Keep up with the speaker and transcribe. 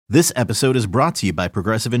This episode is brought to you by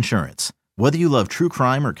Progressive Insurance. Whether you love true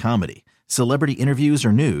crime or comedy, celebrity interviews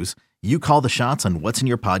or news, you call the shots on what's in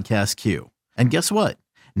your podcast queue. And guess what?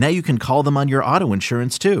 Now you can call them on your auto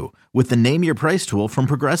insurance too with the Name Your Price tool from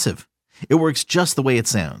Progressive. It works just the way it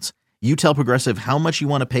sounds. You tell Progressive how much you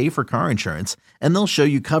want to pay for car insurance, and they'll show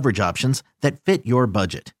you coverage options that fit your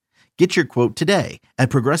budget. Get your quote today at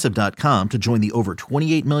Progressive.com to join the over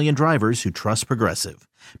 28 million drivers who trust Progressive.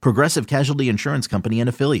 Progressive Casualty Insurance Company and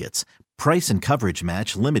Affiliates. Price and coverage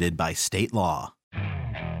match limited by state law.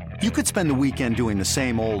 You could spend the weekend doing the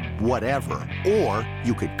same old whatever, or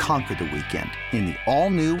you could conquer the weekend in the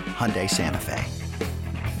all-new Hyundai Santa Fe.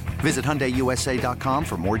 Visit HyundaiUSA.com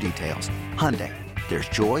for more details. Hyundai, there's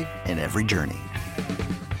joy in every journey.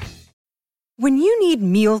 When you need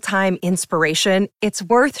mealtime inspiration, it's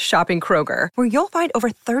worth shopping Kroger, where you'll find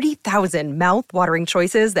over 30,000 mouth-watering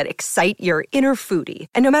choices that excite your inner foodie.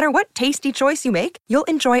 And no matter what tasty choice you make, you'll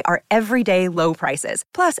enjoy our everyday low prices,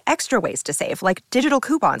 plus extra ways to save, like digital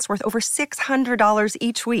coupons worth over $600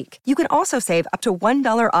 each week. You can also save up to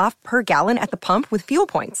 $1 off per gallon at the pump with fuel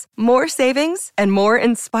points. More savings and more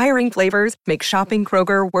inspiring flavors make shopping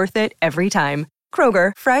Kroger worth it every time.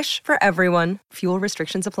 Kroger, fresh for everyone. Fuel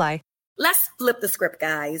restrictions apply. Let's flip the script,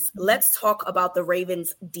 guys. Let's talk about the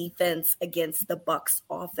Ravens defense against the Bucs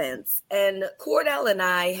offense. And Cordell and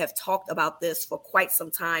I have talked about this for quite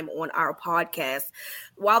some time on our podcast.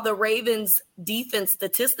 While the Ravens defense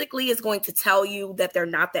statistically is going to tell you that they're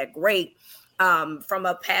not that great, from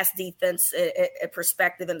a pass defense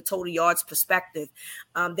perspective and a total yards perspective,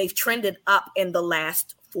 they've trended up in the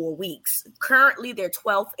last 4 weeks. Currently, they're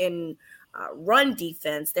 12th in run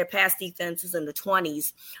defense. Their pass defense is in the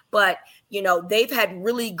 20s, but they've had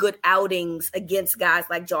really good outings against guys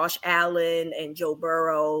like Josh Allen and Joe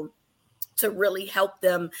Burrow to really help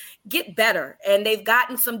them get better. And they've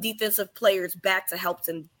gotten some defensive players back to help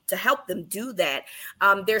them do that.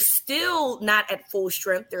 They're still not at full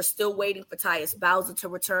strength. They're still waiting for Tyus Bowser to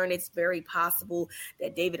return. It's very possible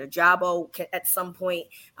that David Ojabo at some point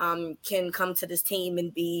can come to this team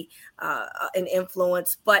and be an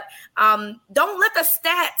influence. But don't let the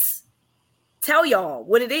stats tell y'all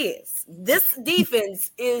what it is. This defense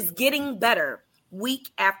is getting better week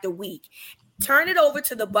after week. Turn it over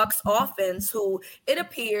to the Bucs offense, who it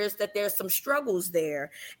appears that there's some struggles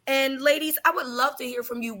there. And ladies, I would love to hear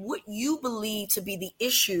from you what you believe to be the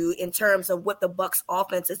issue in terms of what the Bucs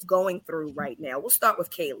offense is going through right now. We'll start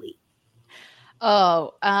with Kaylee.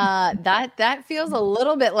 Oh, that feels a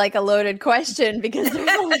little bit like a loaded question because there's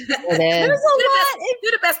a lot. Do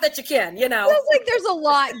the best that you can, It feels like there's a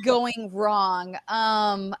lot going wrong.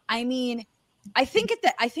 I think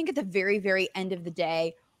at the very, very end of the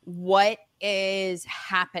day, what is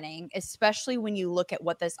happening, especially when you look at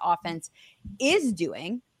what this offense is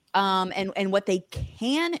doing, and what they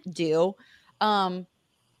can do, they're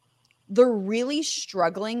really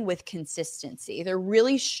struggling with consistency. They're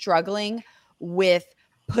really struggling with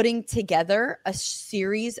putting together a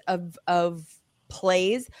series of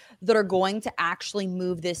plays that are going to actually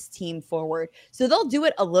move this team forward. So they'll do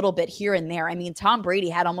it a little bit here and there. I mean, Tom Brady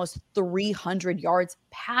had almost 300 yards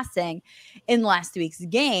passing in last week's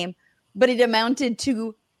game, but it amounted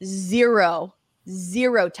to zero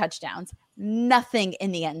touchdowns, nothing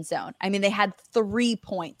in the end zone. I mean, they had 3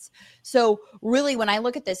 points. So really, when I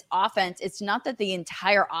look at this offense, it's not that the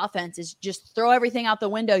entire offense is just throw everything out the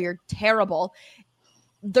window, you're terrible.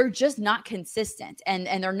 They're just not consistent, and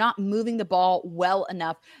they're not moving the ball well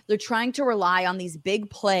enough. They're trying to rely on these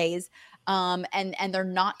big plays, and they're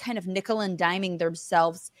not kind of nickel and diming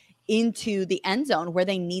themselves into the end zone where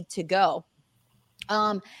they need to go.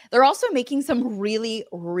 They're also making some really,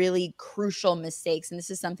 really crucial mistakes. And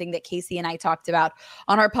this is something that Casey and I talked about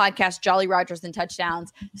on our podcast, Jolly Rogers and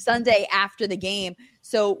Touchdowns, Sunday after the game.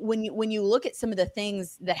 So when you look at some of the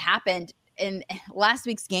things that happened, and last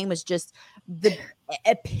week's game was just the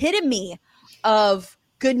epitome of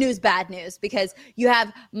good news, bad news, because you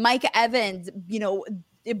have Mike Evans,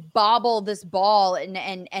 bobble this ball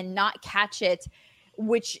and not catch it,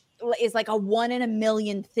 which is like a 1 in a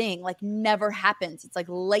million thing, like never happens. It's like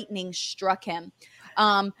lightning struck him.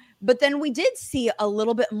 But then we did see a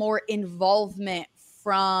little bit more involvement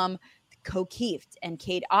from O'Keefe and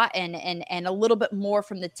Cade Otton and a little bit more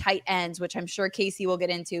from the tight ends, which I'm sure Casey will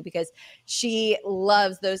get into because she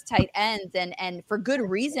loves those tight ends and for good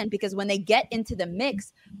reason, because when they get into the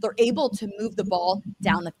mix, they're able to move the ball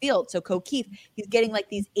down the field. So O'Keefe, he's getting like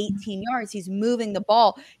these 18 yards. He's moving the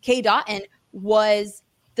ball. Cade Otton was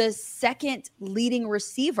the second leading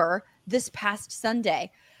receiver this past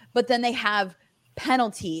Sunday, but then they have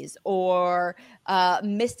penalties or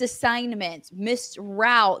missed assignments, missed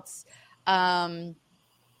routes,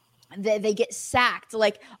 they get sacked.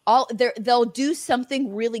 Like they'll do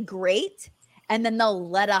something really great, and then they'll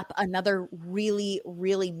let up another really,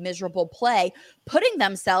 really miserable play, putting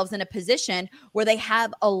themselves in a position where they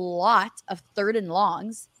have a lot of 3rd and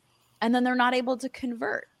longs, and then they're not able to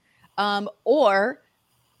convert. Or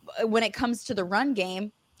when it comes to the run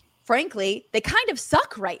game, frankly, they kind of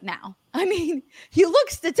suck right now. I mean, you look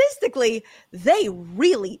statistically, they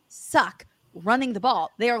really suck running the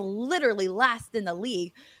ball. They are literally last in the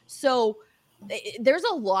league. So there's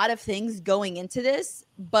a lot of things going into this,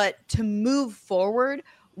 but to move forward,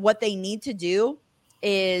 what they need to do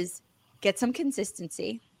is get some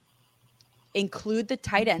consistency, include the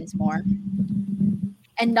tight ends more,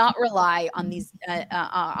 and not rely on these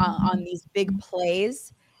big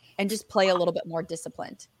plays, and just play a little bit more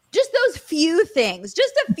disciplined. Just those few things,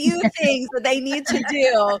 that they need to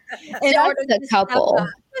do in order to couple.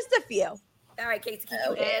 Just a few. All right, Casey, can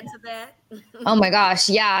you add to that? Oh my gosh.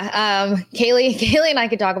 Yeah. Kaylee and I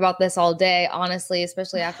could talk about this all day, honestly,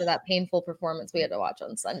 especially after that painful performance we had to watch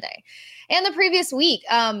on Sunday and the previous week.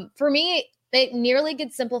 For me, it nearly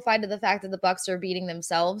gets simplified to the fact that the Bucs are beating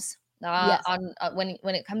themselves. Yes. When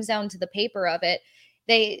it comes down to the paper of it,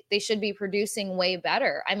 they should be producing way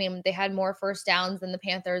better. I mean, they had more first downs than the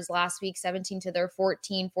Panthers last week, 17 to their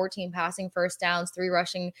 14 passing first downs, 3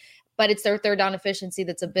 rushing, but it's their 3rd down efficiency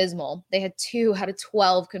that's abysmal. They had 2 out of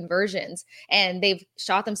 12 conversions, and they've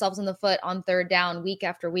shot themselves in the foot on 3rd down week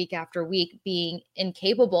after week after week, being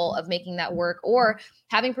incapable of making that work or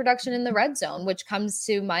having production in the red zone, which comes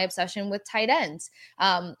to my obsession with tight ends.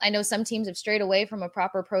 I know some teams have strayed away from a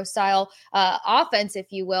proper pro style offense,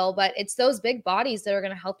 if you will, but it's those big bodies that are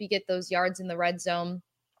going to help you get those yards in the red zone.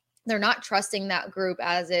 They're not trusting that group,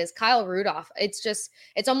 as is Kyle Rudolph.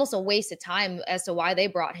 It's almost a waste of time as to why they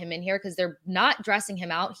brought him in here, because they're not dressing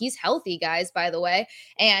him out. He's healthy, guys, by the way,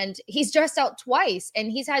 and he's dressed out twice,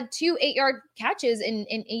 and he's had 2 8-yard catches in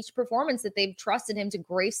each performance that they've trusted him to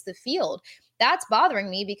grace the field. That's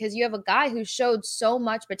bothering me, because you have a guy who showed so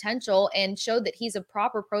much potential and showed that he's a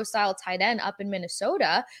proper pro style tight end up in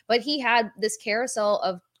Minnesota, but he had this carousel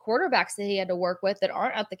of quarterbacks that he had to work with that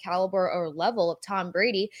aren't at the caliber or level of Tom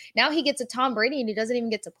Brady. Now he gets a Tom Brady and he doesn't even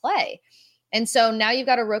get to play. And so now you've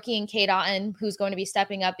got a rookie in Cade Otton who's going to be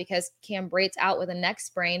stepping up because Cam Brate's out with a neck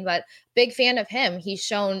sprain, but big fan of him. He's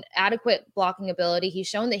shown adequate blocking ability. He's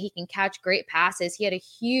shown that he can catch great passes. He had a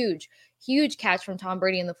huge catch from Tom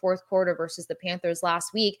Brady in the 4th quarter versus the Panthers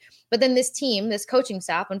last week. But then this team, this coaching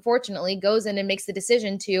staff, unfortunately goes in and makes the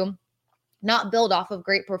decision to not build off of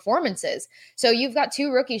great performances. So you've got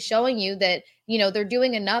 2 rookies showing you that, they're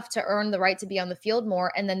doing enough to earn the right to be on the field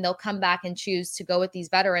more. And then they'll come back and choose to go with these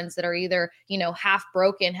veterans that are either, half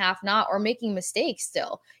broken, half not, or making mistakes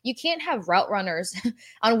still. You can't have route runners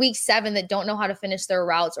on week 7 that don't know how to finish their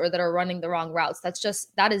routes or that are running the wrong routes. That's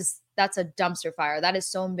a dumpster fire. That is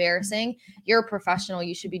so embarrassing. You're a professional.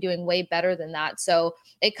 You should be doing way better than that. So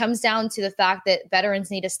it comes down to the fact that veterans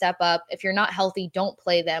need to step up. If you're not healthy, don't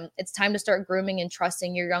play them. It's time to start grooming and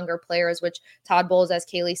trusting your younger players, which Todd Bowles, as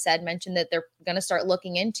Kaylee said, mentioned that they're going to start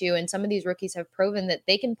looking into. And some of these rookies have proven that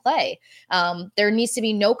they can play. There needs to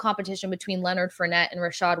be no competition between Leonard Fournette and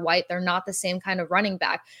Rachaad White. They're not the same kind of running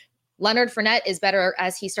back. Leonard Fournette is better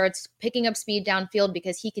as he starts picking up speed downfield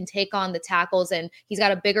because he can take on the tackles and he's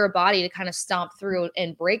got a bigger body to kind of stomp through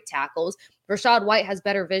and break tackles. Rachaad White has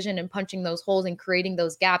better vision in punching those holes and creating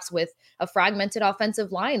those gaps with a fragmented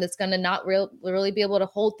offensive line that's going to not really be able to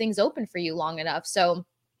hold things open for you long enough. So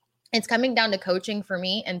it's coming down to coaching for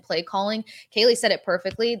me and play calling. Kaylee said it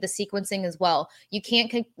perfectly, the sequencing as well. You can't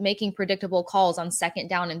keep making predictable calls on 2nd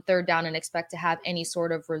down and 3rd down and expect to have any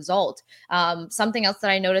sort of result. Something else that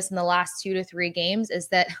I noticed in the last 2 to 3 games is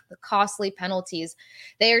that the costly penalties,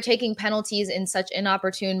 they are taking penalties in such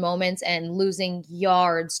inopportune moments and losing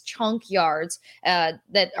yards, chunk yards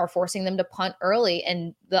that are forcing them to punt early.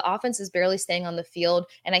 And the offense is barely staying on the field.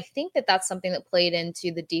 And I think that that's something that played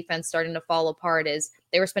into the defense starting to fall apart is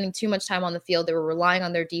they were spending too much time on the field. They were relying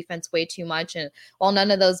on their defense way too much. And while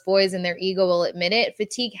none of those boys in their ego will admit it,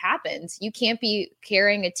 fatigue happens. You can't be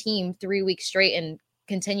carrying a team 3 weeks straight and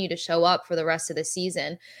continue to show up for the rest of the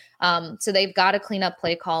season. So they've got to clean up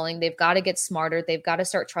play calling. They've got to get smarter. They've got to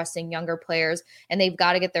start trusting younger players, and they've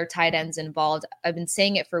got to get their tight ends involved. I've been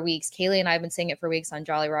saying it for weeks. Kaylee and I have been saying it for weeks on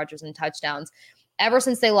Jolly Rogers and touchdowns. Ever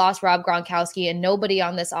since they lost Rob Gronkowski, and nobody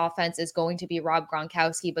on this offense is going to be Rob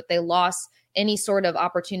Gronkowski, but they lost any sort of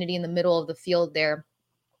opportunity in the middle of the field there.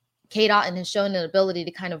 K-Dot has shown an ability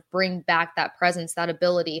to kind of bring back that presence, that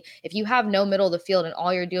ability. If you have no middle of the field and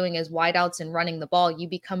all you're doing is wideouts and running the ball, you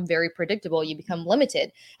become very predictable. You become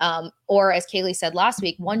limited. Or as Kaylee said last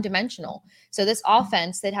week, one-dimensional. So this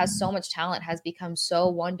offense that has so much talent has become so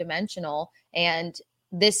one-dimensional, and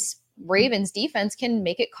this Ravens defense can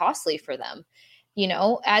make it costly for them. You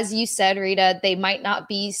know, as you said, Rita, they might not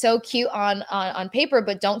be so cute on paper,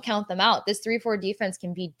 but don't count them out. This 3-4 defense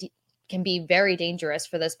can be very dangerous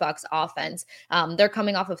for this Bucs offense. They're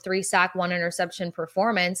coming off of 3 sack, 1 interception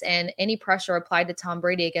performance, and any pressure applied to Tom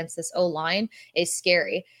Brady against this O-line is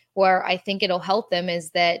scary. Where I think it'll help them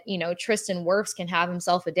is that, you know, Tristan Wirfs can have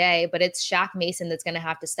himself a day, but it's Shaq Mason that's going to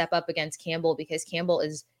have to step up against Campbell, because Campbell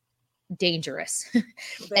is dangerous.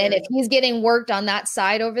 And if he's getting worked on that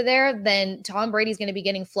side over there, then Tom Brady's going to be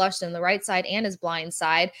getting flushed on the right side and his blind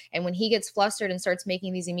side. And when he gets flustered and starts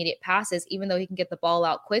making these immediate passes, even though he can get the ball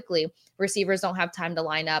out quickly, receivers don't have time to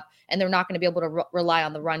line up, and they're not going to be able to rely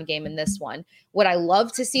on the run game in this one. Would I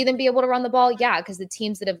love to see them be able to run the ball? Yeah, because the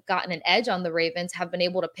teams that have gotten an edge on the Ravens have been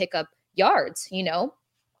able to pick up yards, you know.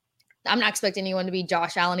 I'm not expecting anyone to be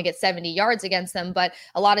Josh Allen to get 70 yards against them, but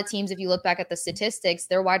a lot of teams, if you look back at the statistics,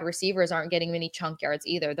 their wide receivers aren't getting many chunk yards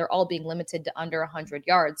either. They're all being limited to under 100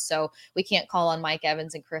 yards. So we can't call on Mike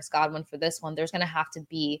Evans and Chris Godwin for this one. There's going to have to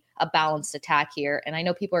be a balanced attack here. And I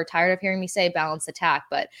know people are tired of hearing me say balanced attack,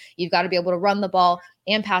 but you've got to be able to run the ball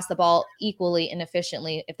and pass the ball equally and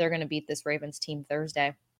efficiently if they're going to beat this Ravens team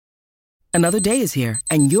Thursday. Another day is here,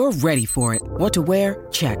 and you're ready for it. What to wear?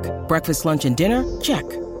 Check. Breakfast, lunch, and dinner? Check.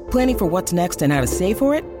 Planning for what's next and how to save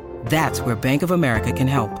for it? That's where Bank of America can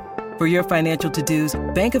help. For your financial to-dos,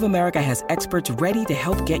 Bank of America has experts ready to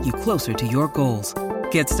help get you closer to your goals.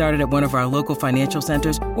 Get started at one of our local financial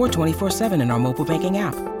centers or 24/7 in our mobile banking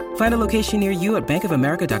app. Find a location near you at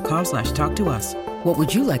bankofamerica.com/talktous. What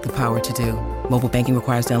would you like the power to do? Mobile banking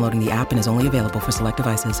requires downloading the app and is only available for select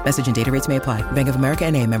devices. Message and data rates may apply. Bank of America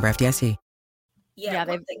N.A., member FDIC. Yeah,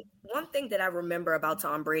 one thing that I remember about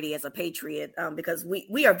Tom Brady as a Patriot, because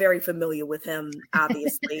we are very familiar with him,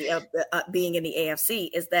 obviously, being in the AFC,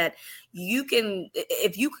 is that you can,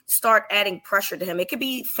 if you start adding pressure to him, it could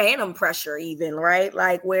be phantom pressure even, right?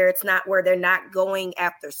 Like where they're not going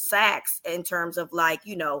after sacks in terms of like,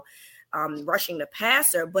 you know, rushing the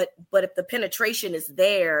passer, but if the penetration is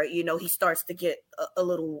there, you know, he starts to get a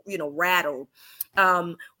little, you know, rattled.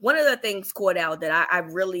 One of the things, Cordell, that I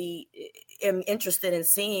really am interested in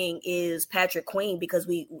seeing is Patrick Queen, because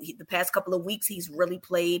the past couple of weeks he's really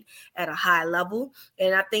played at a high level,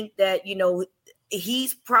 and I think that, you know,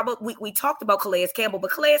 he's probably, we talked about Calais Campbell,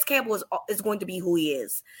 but Calais Campbell is going to be who he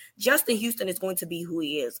is. Justin Houston is going to be who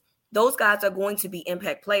he is. Those guys are going to be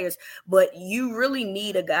impact players, but you really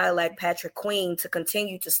need a guy like Patrick Queen to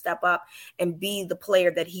continue to step up and be the player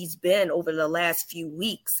that he's been over the last few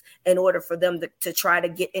weeks in order for them to try to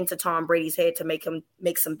get into Tom Brady's head to make him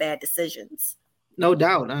make some bad decisions. No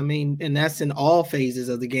doubt. I mean, and that's in all phases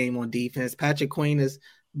of the game on defense. Patrick Queen has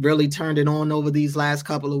really turned it on over these last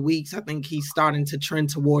couple of weeks. I think he's starting to trend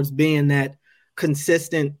towards being that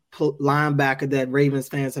consistent linebacker that Ravens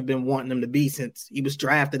fans have been wanting him to be since he was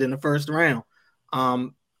drafted in the first round.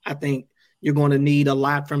 I think you're going to need a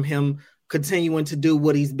lot from him continuing to do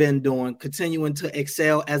what he's been doing, continuing to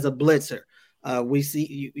excel as a blitzer. We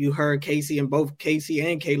see you heard Casey, and both Casey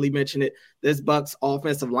and Kaylee mentioned it. This Bucs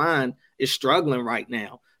offensive line is struggling right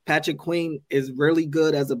now. Patrick Queen is really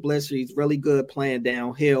good as a blitzer. He's really good playing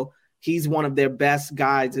downhill. He's one of their best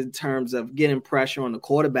guys in terms of getting pressure on the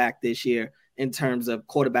quarterback this year, in terms of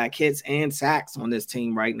quarterback hits and sacks on this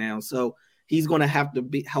team right now. So he's going to have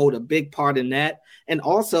to hold a big part in that. And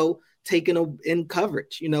also taking in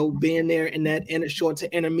coverage, you know, being there in that short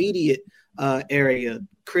to intermediate area.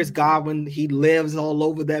 Chris Godwin, he lives all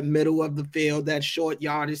over that middle of the field, that short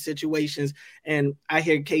yardage situations. And I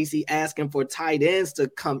hear Casey asking for tight ends to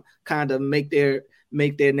come kind of make their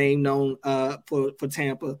name known for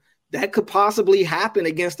Tampa. That could possibly happen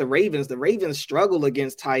against the Ravens. The Ravens struggle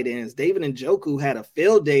against tight ends. David Njoku had a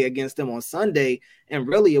field day against them on Sunday, and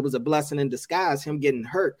really it was a blessing in disguise, him getting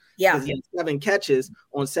hurt. Yeah. Because he had 7 catches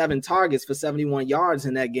on 7 targets for 71 yards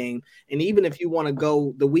in that game. And even if you want to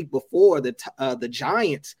go the week before, the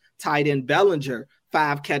Giants tight end Bellinger,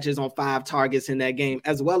 5 catches on 5 targets in that game,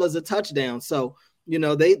 as well as a touchdown. So, you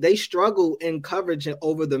know, they struggle in coverage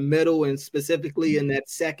over the middle and specifically in that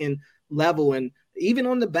second level. And even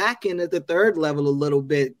on the back end at the third level a little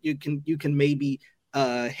bit, you can maybe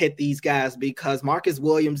hit these guys because Marcus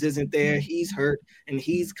Williams isn't there. He's hurt, and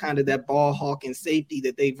he's kind of that ball hawking safety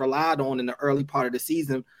that they've relied on in the early part of the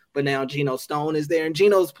season. But now Geno Stone is there, and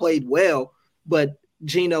Geno's played well, but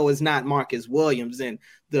Geno is not Marcus Williams. And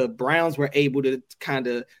the Browns were able to kind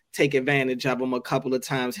of take advantage of him a couple of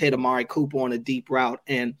times, hit Amari Cooper on a deep route.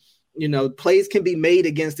 And, plays can be made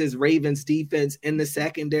against this Ravens defense in the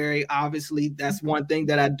secondary. Obviously, that's one thing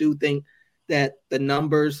that I do think that the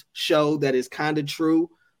numbers show that is kind of true,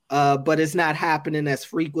 but it's not happening as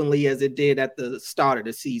frequently as it did at the start of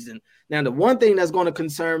the season. Now, the one thing that's going to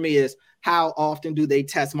concern me is how often do they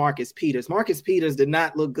test Marcus Peters? Marcus Peters did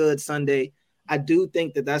not look good Sunday. I do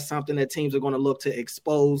think that that's something that teams are going to look to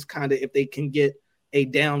expose, kind of if they can get a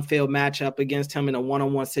downfield matchup against him in a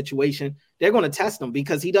one-on-one situation. They're going to test him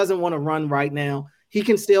because he doesn't want to run right now. He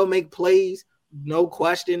can still make plays, no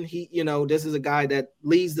question. He, this is a guy that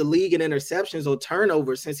leads the league in interceptions or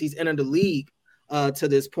turnovers since he's entered the league to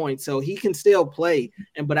this point. So he can still play.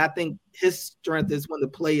 But I think his strength is when the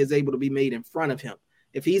play is able to be made in front of him.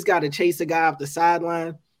 If he's got to chase a guy off the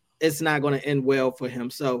sideline, it's not going to end well for him.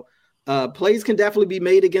 So plays can definitely be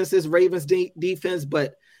made against this Ravens defense,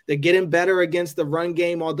 but they're getting better against the run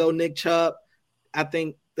game. Although Nick Chubb, I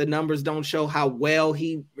think the numbers don't show how well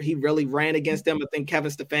he really ran against them. I think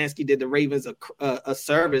Kevin Stefanski did the Ravens a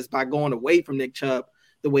service by going away from Nick Chubb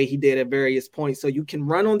the way he did at various points. So you can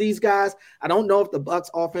run on these guys. I don't know if the Bucs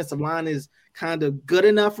offensive line is kind of good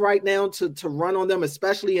enough right now to run on them,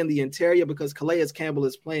 especially in the interior, because Calais Campbell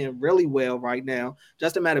is playing really well right now.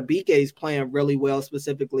 Justin Madubuike is playing really well,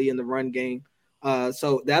 specifically in the run game.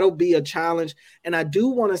 So that'll be a challenge. And I do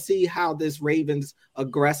want to see how this Ravens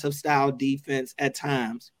aggressive style defense at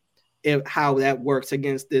times, how that works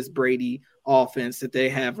against this Brady offense that they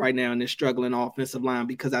have right now in this struggling offensive line,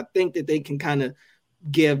 because I think that they can kind of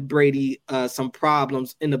give Brady some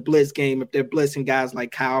problems in the blitz game if they're blitzing guys like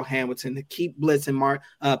Kyle Hamilton, to keep blitzing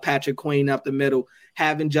Patrick Queen up the middle,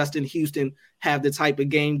 having Justin Houston have the type of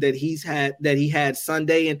game that he had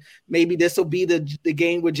Sunday. And maybe this will be the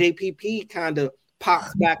game where JPP kind of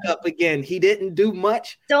pops back up again. He didn't do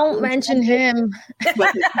much. Don't mention him.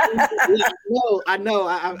 But I know.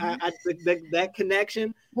 That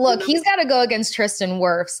connection. Look, he's got to go against Tristan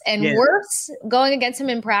Wirfs, and Wirfs going against him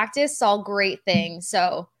in practice saw great things.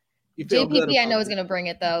 So JPP, I know, is going to bring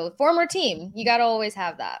it though. Former team, you got to always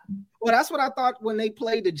have that. Well, that's what I thought when they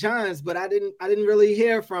played the Giants, but I didn't really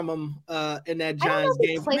hear from him in that Giants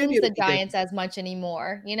game. I don't know if he plays the Giants as much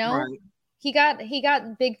anymore. Right. He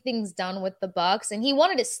got big things done with the Bucs, and he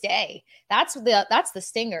wanted to stay. That's the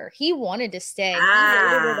stinger. He wanted to stay. He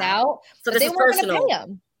waited it out, so but they weren't going to pay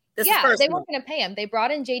him. They weren't going to pay him. They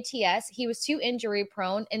brought in JTS. He was too injury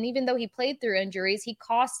prone, and even though he played through injuries, he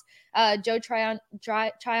cost Joe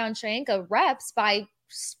Tryon-Shoyinka reps by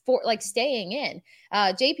staying in.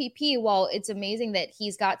 JPP, while it's amazing that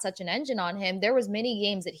he's got such an engine on him, there was many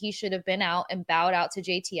games that he should have been out and bowed out to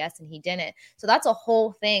JTS, and he didn't. So that's a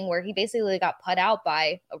whole thing where he basically got put out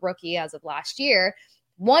by a rookie as of last year,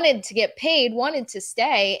 wanted to get paid, wanted to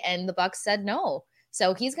stay, and the Bucs said no.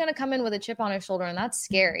 So he's going to come in with a chip on his shoulder, and that's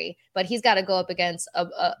scary. But he's got to go up against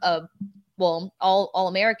a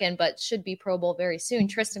all-American, but should be Pro Bowl very soon,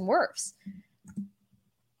 Tristan Wirfs.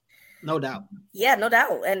 No doubt. Yeah, no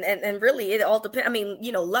doubt. And really it all depends. I mean,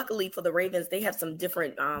 luckily for the Ravens, they have some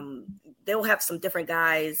different they'll have some different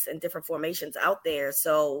guys and different formations out there.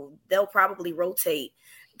 So they'll probably rotate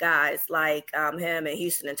guys like him and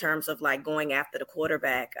Houston in terms of like going after the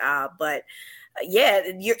quarterback. But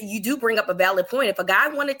you do bring up a valid point. If a guy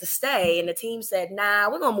wanted to stay and the team said, nah,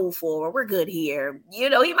 we're going to move forward, we're good here, he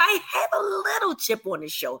might have a little chip on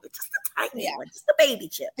his shoulder, just a tiny one, just a baby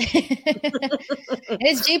chip.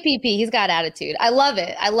 It's JPP. He's got attitude. I love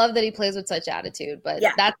it. I love that he plays with such attitude, but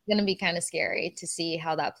that's going to be kind of scary to see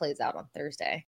how that plays out on Thursday.